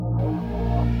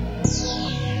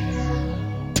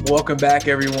Welcome back,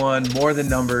 everyone. More Than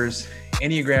Numbers,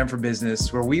 Enneagram for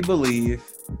Business, where we believe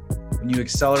when you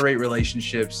accelerate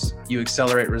relationships, you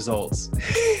accelerate results.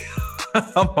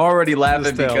 I'm already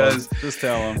laughing because just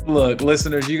tell them. Look,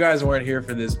 listeners, you guys weren't here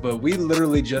for this, but we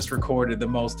literally just recorded the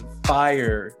most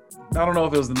fire. I don't know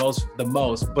if it was the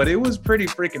most, but it was pretty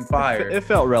freaking fire. It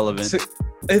felt relevant. So,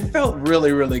 it felt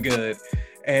really, really good.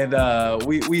 And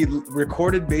we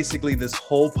recorded basically this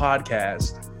whole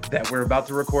podcast that we're about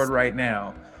to record right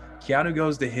now. Keanu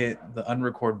goes to hit the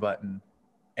unrecord button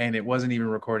and it wasn't even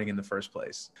recording in the first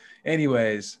place.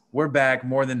 Anyways, we're back.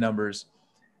 More Than Numbers.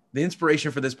 The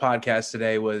inspiration for this podcast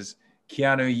today was,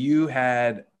 Keanu, you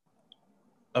had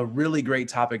a really great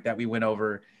topic that we went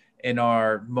over in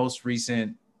our most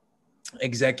recent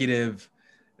executive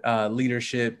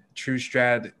leadership, true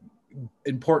strat,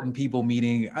 important people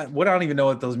meeting. I don't even know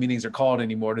what those meetings are called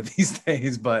anymore these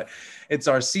days, but it's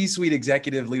our C-suite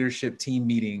executive leadership team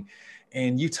meeting.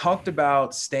 And you talked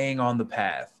about staying on the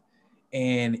path.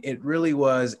 And it really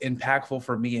was impactful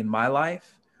for me in my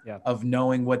life of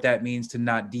knowing what that means to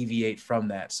not deviate from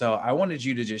that. So I wanted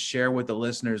you to just share with the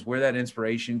listeners where that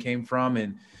inspiration came from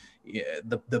and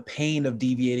the pain of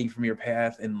deviating from your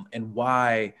path and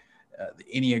why the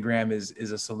Enneagram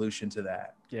is a solution to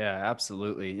that. Yeah,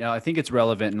 absolutely. Yeah, I think it's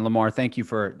relevant. And Lamar, thank you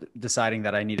for deciding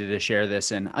that I needed to share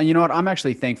this. And you know what? I'm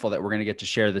actually thankful that we're going to get to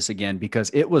share this again because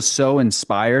it was so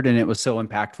inspired and it was so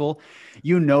impactful.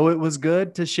 You know, it was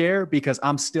good to share because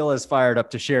I'm still as fired up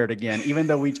to share it again, even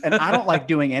though and I don't like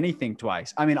doing anything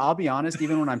twice. I mean, I'll be honest,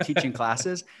 even when I'm teaching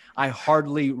classes, I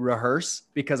hardly rehearse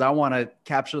because I want to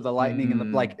capture the lightning in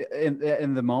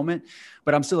the moment,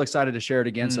 but I'm still excited to share it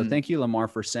again. So thank you, Lamar,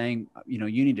 for saying, you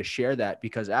need to share that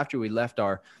because after we left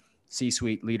our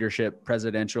C-suite leadership,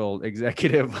 presidential,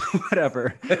 executive,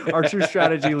 whatever, our true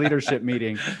strategy leadership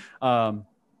meeting,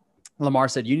 Lamar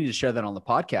said, you need to share that on the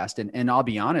podcast. And I'll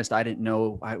be honest, I didn't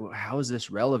know how is this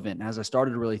relevant? And as I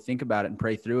started to really think about it and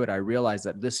pray through it, I realized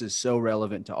that this is so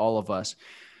relevant to all of us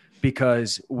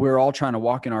because we're all trying to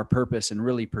walk in our purpose and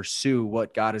really pursue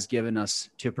what God has given us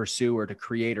to pursue or to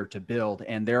create or to build.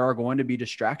 And there are going to be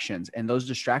distractions, and those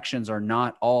distractions are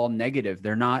not all negative.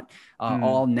 They're not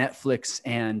all Netflix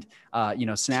and,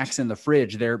 snacks in the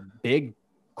fridge. They're big,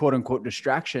 quote unquote,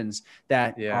 distractions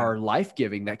that are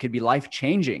life-giving, that could be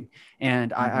life-changing.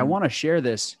 And I want to share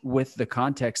this with the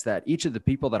context that each of the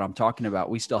people that I'm talking about,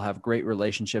 we still have great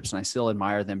relationships and I still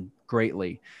admire them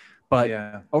greatly.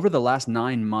 But over the last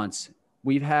 9 months,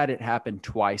 we've had it happen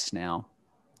twice now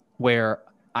where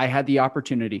I had the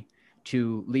opportunity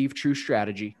to leave True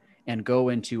Strategy and go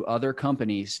into other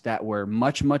companies that were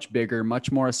much, much bigger,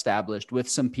 much more established with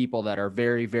some people that are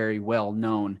very, very well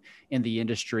known in the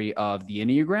industry of the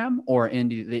Enneagram or in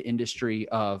the industry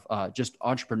of just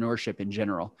entrepreneurship in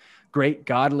general. Great,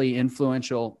 godly,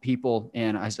 influential people.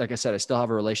 And like I said, I still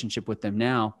have a relationship with them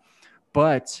now,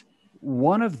 but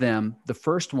one of them, the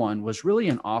first one, was really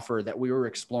an offer that we were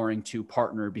exploring to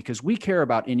partner because we care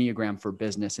about Enneagram for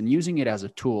business and using it as a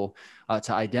tool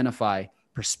to identify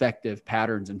perspective,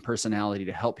 patterns, and personality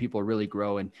to help people really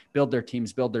grow and build their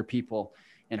teams, build their people,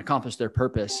 and accomplish their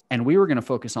purpose. And we were going to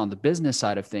focus on the business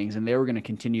side of things, and they were going to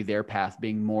continue their path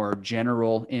being more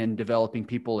general in developing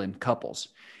people in couples.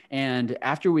 And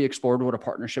after we explored what a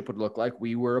partnership would look like,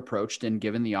 we were approached and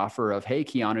given the offer of, hey,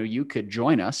 Keanu, you could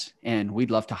join us and we'd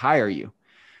love to hire you.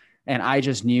 And I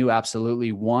just knew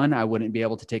absolutely, one, I wouldn't be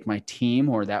able to take my team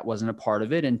or that wasn't a part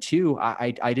of it. And two,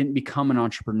 I didn't become an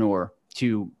entrepreneur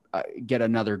to get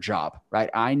another job, right?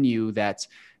 I knew that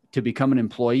to become an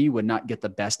employee would not get the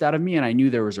best out of me. And I knew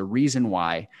there was a reason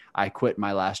why I quit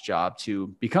my last job to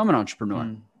become an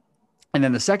entrepreneur. And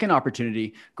then the second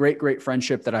opportunity, great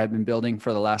friendship that I've been building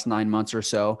for the last 9 months or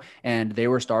so. And they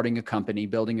were starting a company,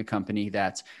 building a company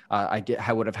that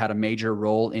I would have had a major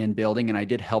role in building. And I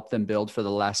did help them build for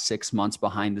the last 6 months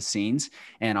behind the scenes.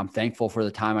 And I'm thankful for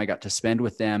the time I got to spend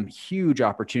with them. Huge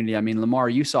opportunity. I mean, Lamar,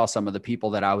 you saw some of the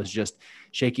people that I was just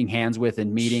shaking hands with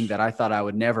and meeting that I thought I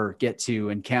would never get to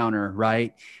encounter,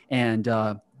 right? And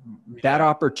that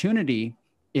opportunity,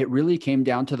 it really came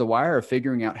down to the wire of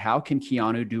figuring out how can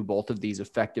Keanu do both of these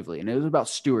effectively. And it was about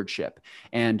stewardship.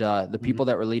 And the people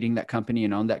that were leading that company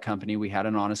and owned that company, we had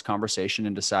an honest conversation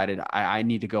and decided I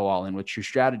need to go all in with True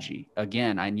Strategy.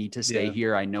 Again, I need to stay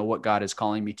here. I know what God is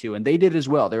calling me to. And they did as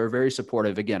well. They were very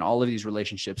supportive. Again, all of these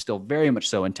relationships still very much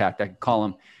so intact. I could call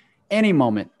them any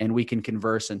moment and we can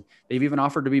converse. And they've even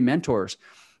offered to be mentors.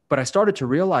 But I started to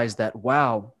realize that,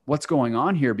 wow, what's going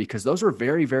on here? Because those were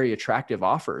very, very attractive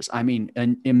offers. I mean,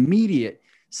 an immediate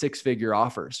 6-figure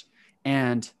offers.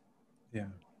 And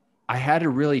I had to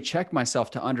really check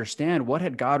myself to understand what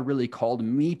had God really called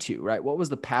me to, right? What was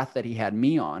the path that he had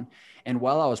me on? And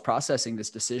while I was processing this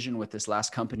decision with this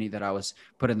last company that I was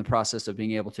put in the process of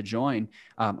being able to join,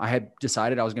 I had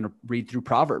decided I was going to read through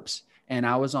Proverbs. And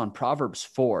I was on Proverbs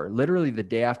 4, literally the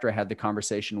day after I had the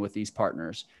conversation with these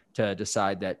partners to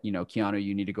decide that, Keanu,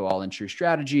 you need to go all in true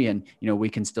strategy. And, we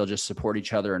can still just support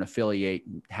each other and affiliate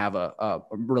and have a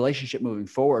relationship moving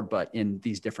forward, but in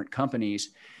these different companies.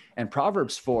 And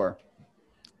Proverbs 4,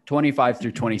 25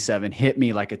 through 27 hit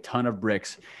me like a ton of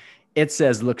bricks. It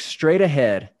says, look straight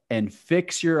ahead and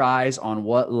fix your eyes on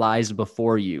what lies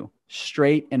before you,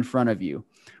 straight in front of you.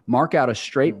 Mark out a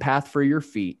straight path for your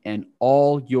feet, and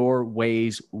all your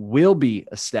ways will be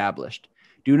established.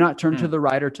 Do not turn to the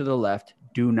right or to the left.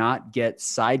 Do not get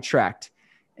sidetracked,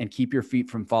 and keep your feet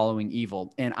from following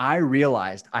evil. And I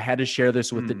realized I had to share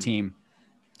this with the team,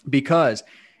 because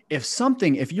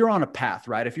if you're on a path,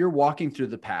 right? If you're walking through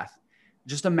the path,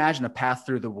 just imagine a path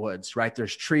through the woods, right?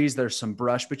 There's trees, there's some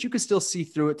brush, but you can still see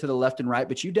through it to the left and right,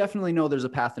 but you definitely know there's a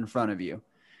path in front of you.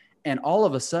 And all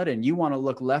of a sudden you want to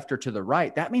look left or to the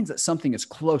right. That means that something is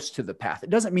close to the path. It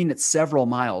doesn't mean it's several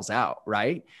miles out,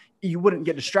 right? You wouldn't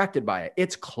get distracted by it.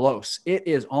 It's close. It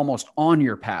is almost on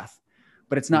your path,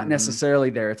 but it's not necessarily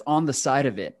there. It's on the side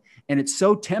of it. And it's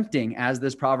so tempting, as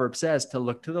this proverb says, to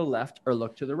look to the left or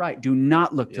look to the right. Do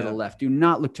not look to the left. Do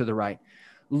not look to the right.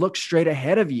 Look straight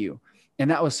ahead of you. And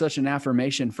that was such an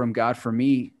affirmation from God for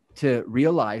me to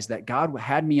realize that God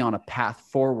had me on a path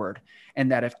forward,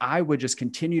 and that if I would just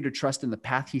continue to trust in the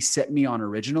path he set me on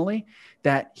originally,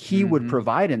 that he would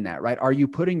provide in that, right? Are you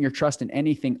putting your trust in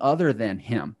anything other than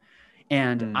him?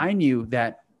 And I knew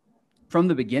that from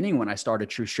the beginning when I started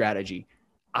True Strategy,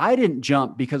 I didn't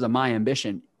jump because of my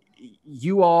ambition.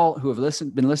 You all who have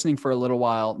been listening for a little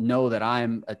while know that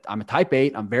I'm a type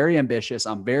 8. I'm very ambitious.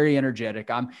 I'm very energetic.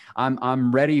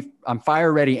 I'm ready. I'm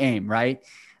fire ready aim. Right.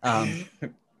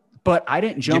 But I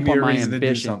didn't jump on my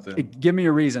ambition. Give me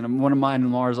a reason. One of mine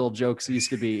and Lamar's old jokes used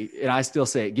to be, and I still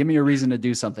say it, give me a reason to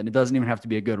do something. It doesn't even have to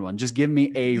be a good one. Just give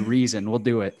me a reason. We'll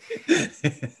do it.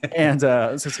 And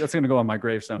so it's going to go on my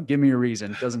gravestone. Give me a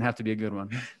reason. It doesn't have to be a good one.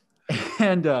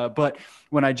 And, but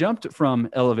when I jumped from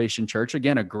Elevation Church,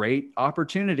 again, a great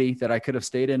opportunity that I could have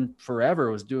stayed in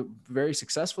forever, was very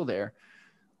successful there.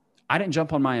 I didn't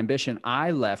jump on my ambition.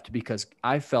 I left because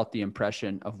I felt the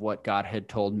impression of what God had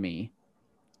told me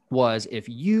was, if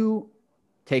you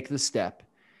take the step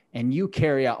and you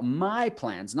carry out my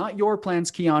plans, not your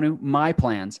plans, Keanu, my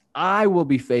plans, I will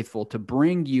be faithful to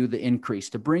bring you the increase,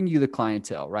 to bring you the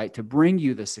clientele, right? To bring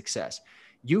you the success.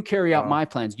 You carry out my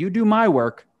plans. You do my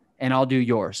work, and I'll do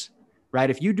yours, right?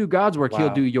 If you do God's work,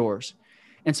 he'll do yours.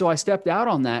 And so I stepped out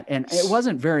on that, and it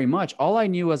wasn't very much. All I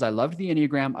knew was I loved the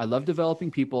Enneagram. I loved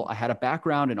developing people. I had a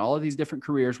background in all of these different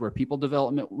careers where people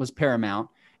development was paramount.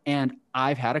 And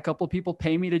I've had a couple of people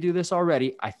pay me to do this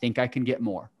already. I think I can get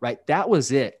more, right? That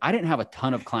was it. I didn't have a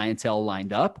ton of clientele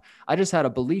lined up. I just had a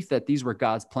belief that these were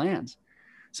God's plans.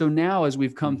 So now, as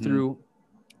we've come through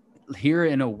here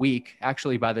in a week,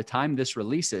 actually, by the time this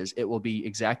releases, it will be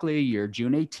exactly a year,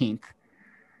 June 18th.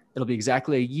 It'll be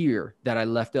exactly a year that I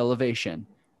left Elevation.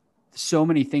 So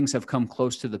many things have come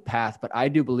close to the path, but I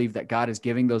do believe that God is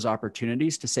giving those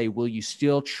opportunities to say, will you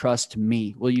still trust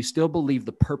me? Will you still believe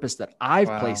the purpose that I've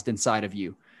placed inside of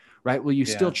you, right? Will you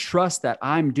still trust that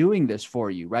I'm doing this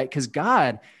for you, right? Because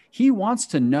God, he wants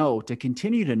to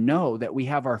continue to know that we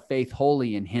have our faith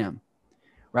wholly in him,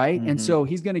 right? And so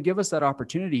he's going to give us that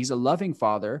opportunity. He's a loving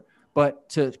father, but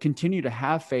to continue to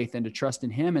have faith and to trust in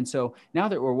him. And so now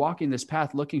that we're walking this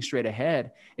path, looking straight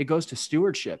ahead, it goes to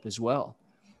stewardship as well.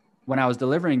 When I was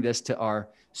delivering this to our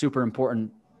super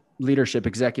important leadership,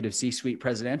 executive, C-suite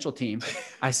presidential team,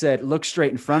 I said, look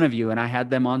straight in front of you. And I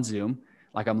had them on Zoom,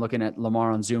 like I'm looking at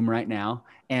Lamar on Zoom right now.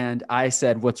 And I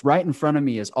said, what's right in front of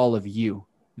me is all of you,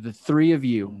 the three of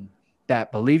you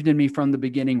that believed in me from the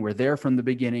beginning, were there from the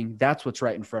beginning. That's what's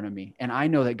right in front of me. And I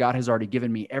know that God has already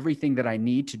given me everything that I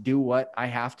need to do what I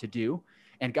have to do.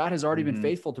 And God has already been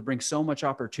faithful to bring so much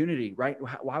opportunity, right?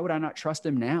 Why would I not trust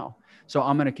him now? So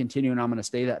I'm going to continue, and I'm going to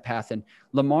stay that path. And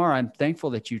Lamar, I'm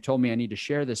thankful that you told me I need to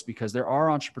share this, because there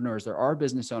are entrepreneurs, there are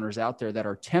business owners out there that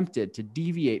are tempted to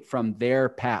deviate from their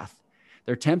path.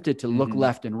 They're tempted to look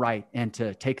left and right and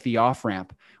to take the off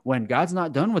ramp when God's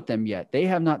not done with them yet. They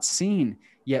have not seen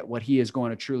yet what he is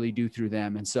going to truly do through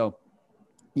them. And so,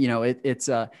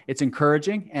 it's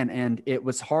encouraging, and it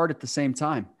was hard at the same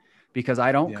time. because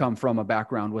I don't come from a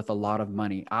background with a lot of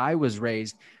money. I was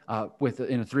raised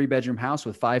in a 3-bedroom house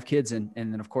with 5 kids. And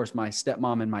then of course my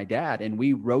stepmom and my dad, and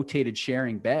we rotated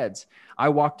sharing beds. I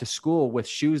walked to school with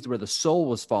shoes where the sole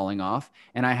was falling off.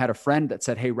 And I had a friend that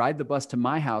said, "Hey, ride the bus to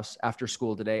my house after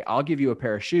school today. I'll give you a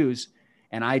pair of shoes."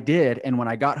 And I did. And when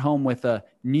I got home with a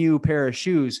new pair of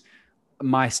shoes,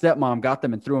 my stepmom got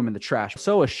them and threw them in the trash.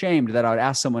 So ashamed that I would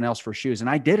ask someone else for shoes. And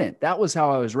I didn't. That was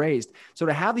how I was raised. So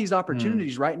to have these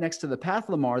opportunities right next to the path,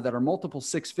 Lamar, that are multiple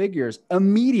 6 figures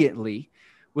immediately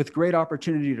with great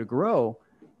opportunity to grow,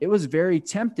 it was very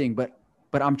tempting, but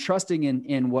I'm trusting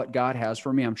in what God has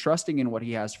for me. I'm trusting in what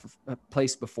he has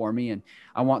placed before me. And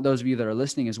I want those of you that are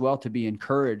listening as well to be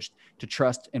encouraged to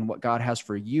trust in what God has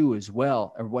for you as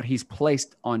well, or what he's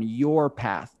placed on your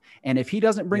path. And if he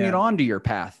doesn't bring it onto your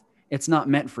path, it's not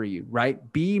meant for you,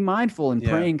 right? Be mindful and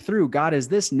praying through, God, is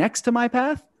this next to my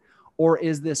path or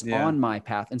is this on my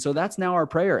path? And so that's now our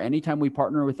prayer. Anytime we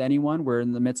partner with anyone, we're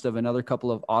in the midst of another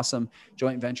couple of awesome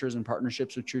joint ventures and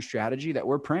partnerships with True Strategy, that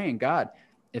we're praying, God,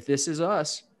 if this is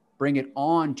us, bring it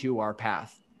on to our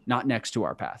path, not next to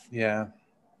our path. Yeah.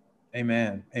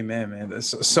 Amen. Amen, man.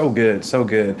 That's so good. So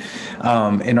good.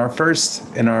 In our first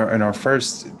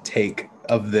take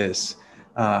of this,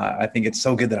 I think it's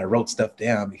so good that I wrote stuff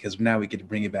down, because now we get to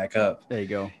bring it back up. There you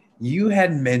go. You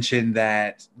had mentioned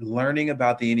that learning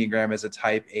about the Enneagram as a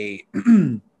type 8,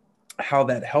 how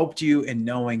that helped you in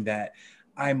knowing that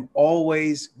I'm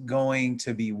always going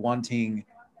to be wanting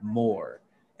more.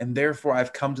 And therefore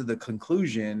I've come to the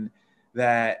conclusion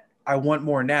that I want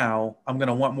more now. I'm going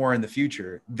to want more in the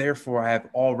future. Therefore I have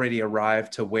already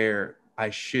arrived to where I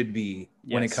should be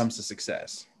when it comes to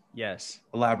success. Yes.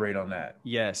 Elaborate on that.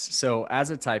 Yes. So as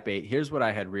a type 8, here's what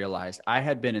I had realized. I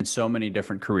had been in so many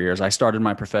different careers. I started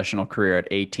my professional career at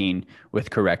 18 with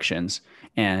corrections.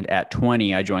 And at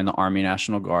 20, I joined the Army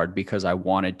National Guard because I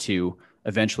wanted to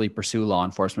eventually pursue law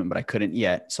enforcement, but I couldn't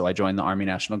yet. So I joined the Army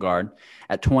National Guard.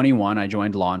 At 21, I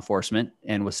joined law enforcement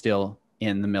and was still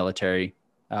in the military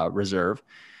reserve.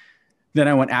 Then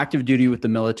I went active duty with the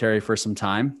military for some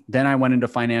time. Then I went into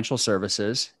financial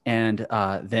services, and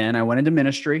then I went into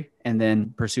ministry, and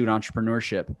then pursued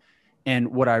entrepreneurship. And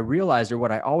what I realized, or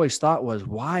what I always thought, was,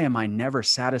 why am I never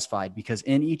satisfied? Because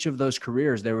in each of those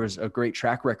careers, there was a great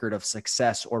track record of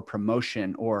success or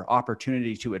promotion or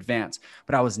opportunity to advance,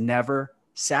 but I was never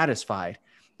satisfied.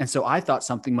 And so I thought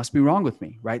something must be wrong with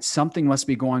me, right? Something must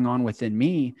be going on within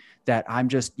me that I'm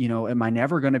just, am I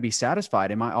never going to be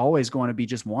satisfied? Am I always going to be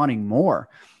just wanting more?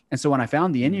 And so when I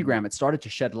found the Enneagram, it started to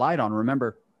shed light on,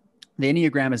 remember, the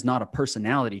Enneagram is not a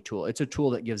personality tool. It's a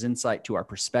tool that gives insight to our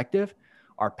perspective,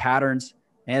 our patterns,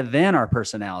 and then our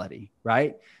personality,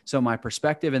 right? So my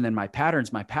perspective and then my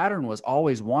patterns, my pattern was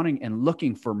always wanting and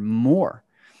looking for more.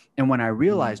 And when I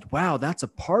realized, wow, that's a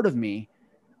part of me.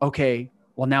 Okay,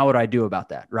 well, now what do I do about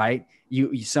that, right?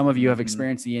 Some of you have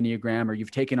experienced the Enneagram, or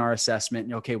you've taken our assessment,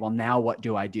 and okay, well, now what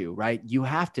do I do, right? You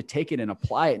have to take it and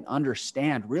apply it and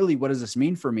understand, really, what does this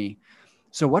mean for me?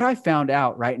 So what I found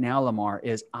out right now, Lamar,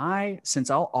 is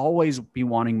since I'll always be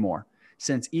wanting more,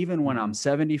 since even when I'm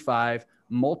 75,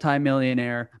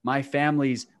 multimillionaire, my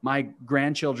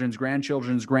grandchildren's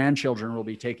grandchildren will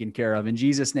be taken care of. In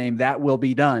Jesus' name, that will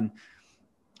be done.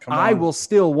 I will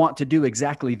still want to do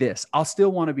exactly this. I'll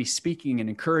still want to be speaking and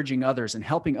encouraging others and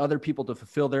helping other people to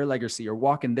fulfill their legacy or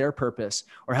walk in their purpose,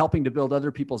 or helping to build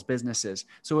other people's businesses.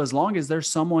 So as long as there's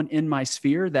someone in my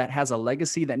sphere that has a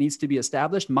legacy that needs to be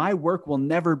established, my work will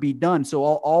never be done. So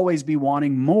I'll always be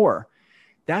wanting more.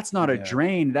 That's not a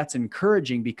drain. That's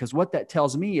encouraging, because what that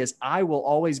tells me is I will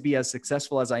always be as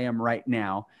successful as I am right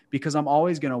now, because I'm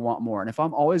always going to want more. And if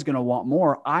I'm always going to want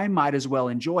more, I might as well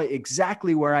enjoy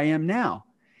exactly where I am now.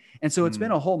 And so it's been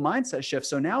a whole mindset shift.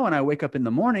 So now when I wake up in the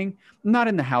morning, I'm not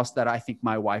in the house that I think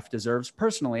my wife deserves.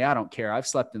 Personally, I don't care. I've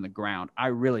slept in the ground. I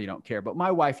really don't care, but my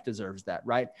wife deserves that,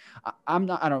 right? I'm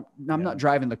not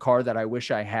driving the car that I wish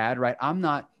I had, right? I'm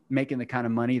not making the kind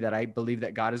of money that I believe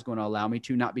that God is going to allow me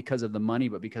to, not because of the money,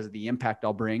 but because of the impact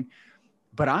I'll bring.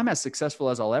 But I'm as successful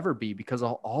as I'll ever be, because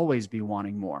I'll always be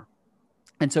wanting more.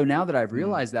 And so now that I've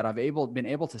realized that, I've been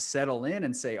able to settle in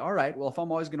and say, all right, well, if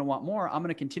I'm always going to want more, I'm going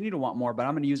to continue to want more, but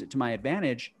I'm going to use it to my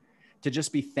advantage to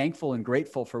just be thankful and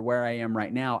grateful for where I am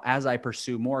right now as I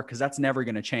pursue more, because that's never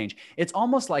going to change. It's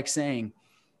almost like saying,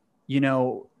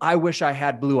 I wish I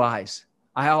had blue eyes.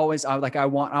 I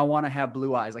want to have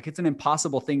blue eyes. Like, it's an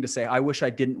impossible thing to say. I wish I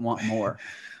didn't want more.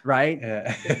 Right.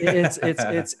 Yeah.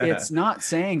 It's not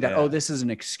saying that, Yeah. oh, this is an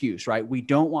excuse, right? We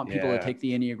don't want people to Yeah. take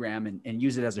the Enneagram and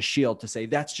use it as a shield to say,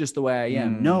 that's just the way I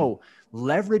am. Mm. No,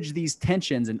 leverage these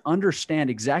tensions and understand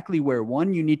exactly where,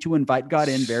 one, you need to invite God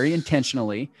in very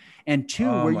intentionally, and two,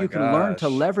 Oh where my you can learn to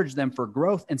gosh. leverage them for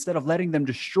growth instead of letting them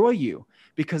destroy you.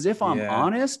 Because if I'm Yeah.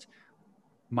 honest,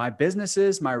 my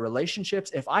businesses, my relationships,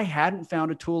 if I hadn't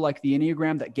found a tool like the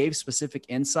Enneagram that gave specific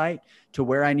insight to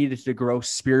where I needed to grow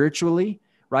spiritually,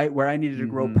 right, where I needed to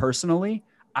grow personally,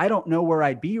 I don't know where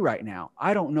I'd be right now.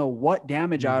 I don't know what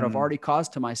damage I would have already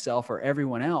caused to myself or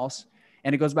everyone else.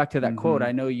 And it goes back to that quote.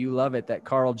 I know you love it, that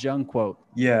Carl Jung quote.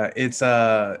 Yeah, it's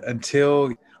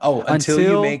until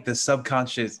you make the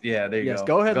subconscious. Yeah, there you Yes, go.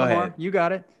 go ahead, Lamar. You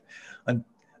got it.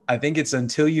 I think it's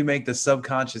until you make the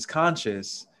subconscious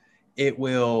conscious, it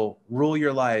will rule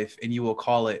your life and you will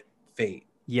call it fate.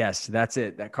 Yes, that's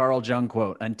it. That Carl Jung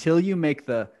quote. Until you make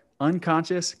the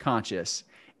unconscious conscious,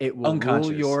 it will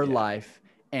rule your life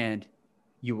and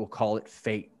you will call it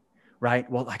fate. Right.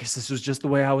 Well, I guess this was just the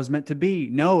way I was meant to be.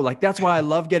 No, like, that's why I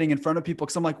love getting in front of people,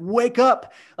 because I'm like, wake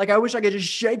up. Like, I wish I could just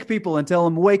shake people and tell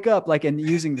them, wake up. Like, and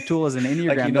using the tool as an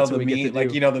Enneagram. Like, that's what we get to do.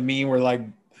 Like,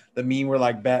 the meme where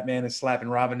like Batman is slapping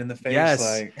Robin in the face. Yes.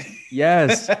 Like,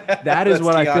 yes. That is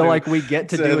what Keanu, I feel like we get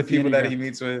to do with people that he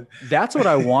meets with. That's what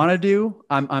I want to do.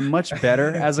 I'm much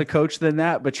better as a coach than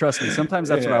that, but trust me, sometimes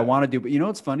that's what I want to do. But you know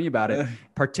what's funny about it,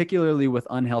 particularly with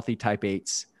unhealthy type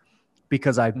 8s,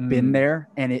 because I've been there,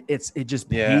 and it just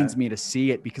pains me to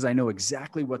see it, because I know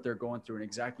exactly what they're going through and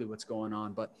exactly what's going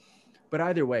on. But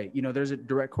either way, you know, there's a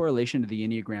direct correlation to the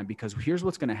Enneagram, because here's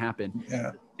what's going to happen.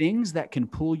 Yeah. Things that can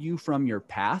pull you from your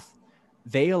path,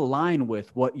 they align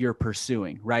with what you're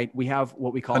pursuing, right? We have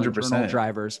what we call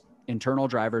 100%. internal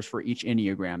drivers for each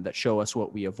Enneagram that show us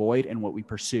what we avoid and what we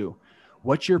pursue.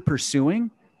 What you're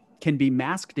pursuing can be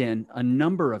masked in a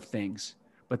number of things,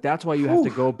 but that's why you have to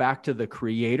go back to the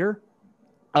creator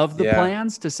of the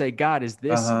plans to say, God, is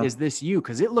this you?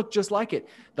 Because it looked just like it.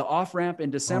 The off-ramp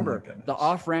in December, the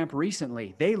off-ramp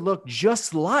recently, they look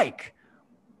just like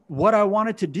what I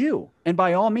wanted to do. And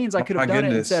by all means, I could have done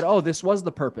it and said, oh, this was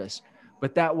the purpose.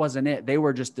 But that wasn't it. They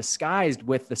were just disguised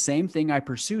with the same thing I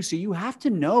pursue. So you have to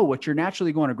know what you're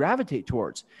naturally going to gravitate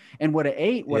towards. And what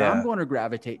I'm going to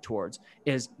gravitate towards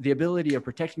is the ability of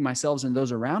protecting myself and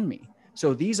those around me.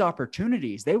 So these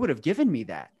opportunities, they would have given me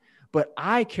that. But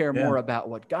I care more about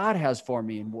what God has for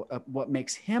me and what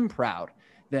makes him proud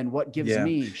than what gives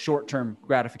me short-term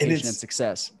gratification and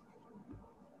success.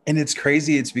 And it's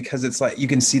crazy. It's because it's like, you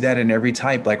can see that in every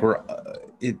type. Like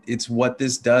it's what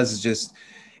this does is just,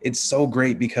 it's so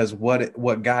great, because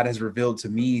what God has revealed to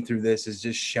me through this is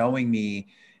just showing me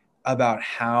about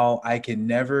how I can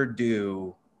never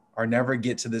do or never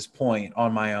get to this point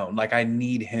on my own. Like, I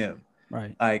need him.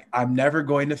 Right. Like, I'm never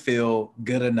going to feel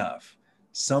good enough.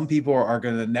 Some people are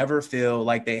going to never feel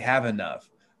like they have enough.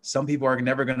 Some people are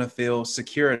never going to feel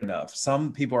secure enough.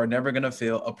 Some people are never going to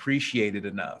feel appreciated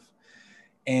enough.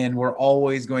 And we're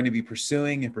always going to be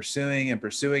pursuing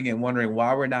and wondering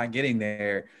why we're not getting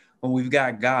there, when we've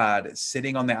got God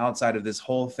sitting on the outside of this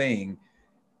whole thing,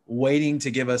 waiting to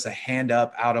give us a hand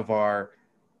up out of our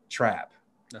trap.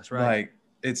 That's right. Like,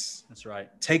 that's right.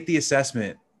 Take the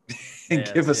assessment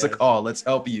and give us a call. Let's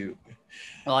help you.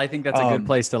 Well, I think that's a good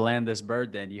place to land this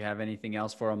bird. Then, do you have anything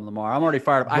else for him, Lamar? I'm already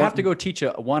fired up. I have to go teach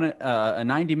a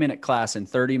 90-minute class in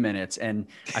 30 minutes, and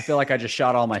I feel like I just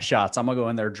shot all my shots. I'm gonna go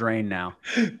in there drained now.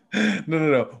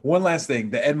 No. One last thing: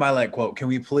 the Ed Milet quote. Can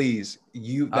we please?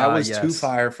 That was too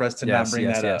fire for us to not bring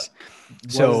that up.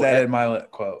 What is that Ed Milet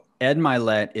quote? Ed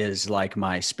Milet is like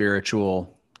my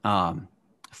spiritual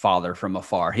father from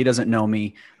afar. He doesn't know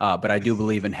me, but I do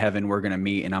believe in heaven we're going to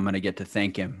meet, and I'm going to get to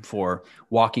thank him for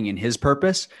walking in his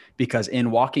purpose, because in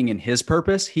walking in his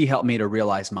purpose, he helped me to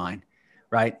realize mine.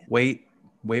 Right? Wait.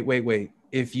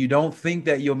 If you don't think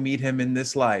that you'll meet him in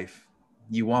this life,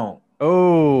 you won't.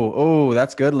 Oh,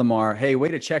 that's good, Lamar. Hey, way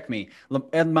to check me.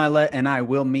 Ed Milet and I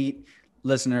will meet.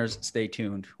 Listeners, stay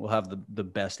tuned. We'll have the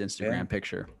best Instagram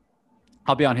picture.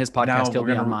 I'll be on his podcast. He'll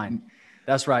be on mine.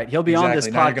 That's right. He'll be on this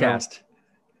podcast.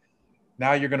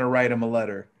 Now you're going to write him a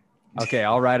letter. Okay,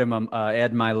 I'll write him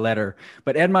Ed Milet.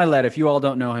 But Ed Milet, if you all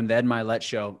don't know him, the Ed Milet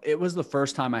Show, it was the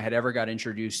first time I had ever got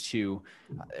introduced to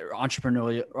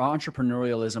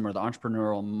entrepreneurialism or the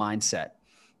entrepreneurial mindset.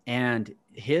 And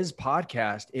his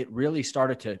podcast, it really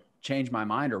started to change my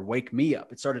mind or wake me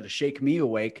up. It started to shake me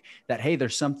awake that, hey,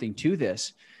 there's something to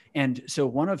this. And so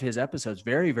one of his episodes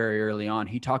very, very early on,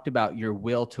 he talked about your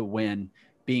will to win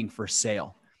being for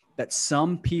sale. That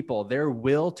some people, their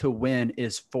will to win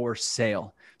is for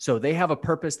sale. So they have a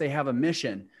purpose, they have a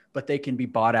mission, but they can be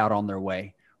bought out on their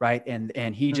way. Right.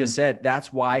 And he just said,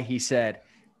 that's why he said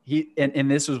and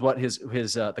this was what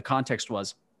the context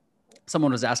was.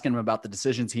 Someone was asking him about the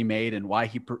decisions he made and why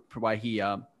he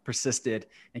persisted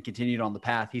and continued on the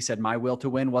path. He said, my will to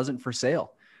win wasn't for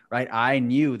sale. Right. I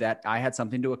knew that I had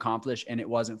something to accomplish and it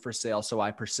wasn't for sale. So I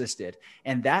persisted.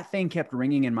 And that thing kept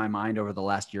ringing in my mind over the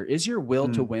last year. Is your will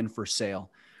to win for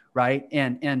sale? Right.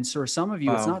 And so for some of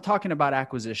you, it's not talking about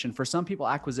acquisition. For some people,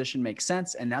 acquisition makes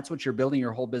sense. And that's what you're building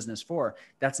your whole business for.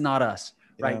 That's not us.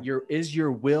 Right. Is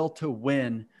your will to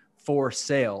win for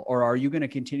sale? Or are you going to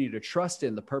continue to trust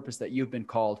in the purpose that you've been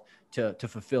called to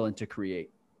fulfill and to create?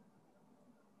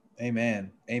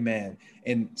 Amen. Amen.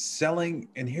 And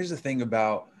here's the thing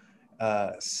about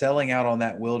selling out on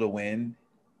that will to win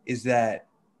is that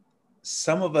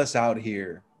some of us out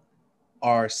here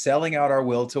are selling out our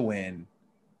will to win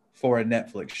for a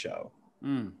Netflix show.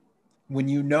 When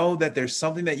you know that there's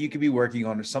something that you could be working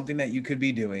on or something that you could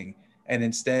be doing, and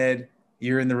instead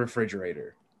you're in the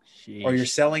refrigerator. Sheesh. Or you're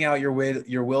selling out your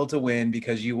will to win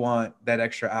because you want that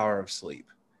extra hour of sleep,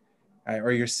 right?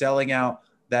 Or you're selling out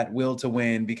that will to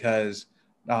win because,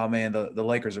 oh man, the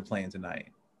Lakers are playing tonight.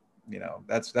 You know,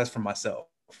 that's for myself.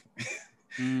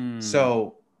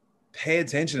 So pay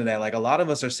attention to that. Like a lot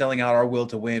of us are selling out our will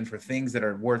to win for things that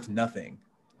are worth nothing.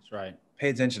 That's right. Pay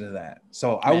attention to that.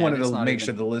 So I wanted to make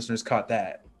sure the listeners caught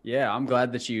that. Yeah, I'm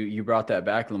glad that you brought that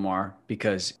back, Lamar,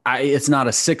 because it's not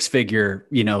a 6-figure,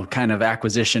 kind of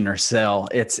acquisition or sell.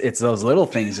 It's those little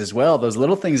things as well. Those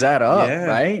little things add up,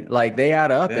 right? Like they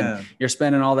add up and you're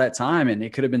spending all that time and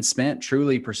it could have been spent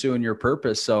truly pursuing your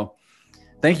purpose. So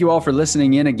thank you all for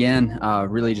listening in again.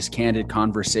 Really just candid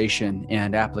conversation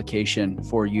and application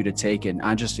for you to take. And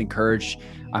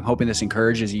I'm hoping this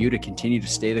encourages you to continue to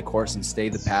stay the course and stay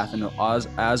the path. And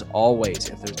as always,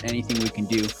 if there's anything we can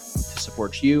do to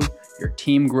support you, your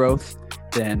team growth,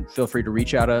 then feel free to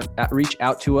reach out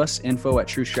to us,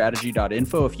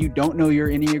 info@truestrategy.info. If you don't know your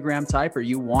Enneagram type or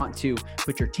you want to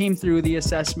put your team through the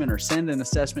assessment or send an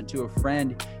assessment to a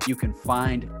friend, you can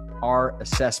find our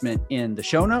assessment in the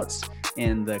show notes,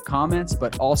 in the comments,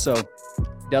 but also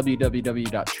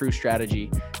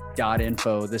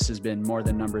www.truestrategy.info. This has been More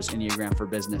Than Numbers Enneagram for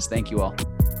Business. Thank you all.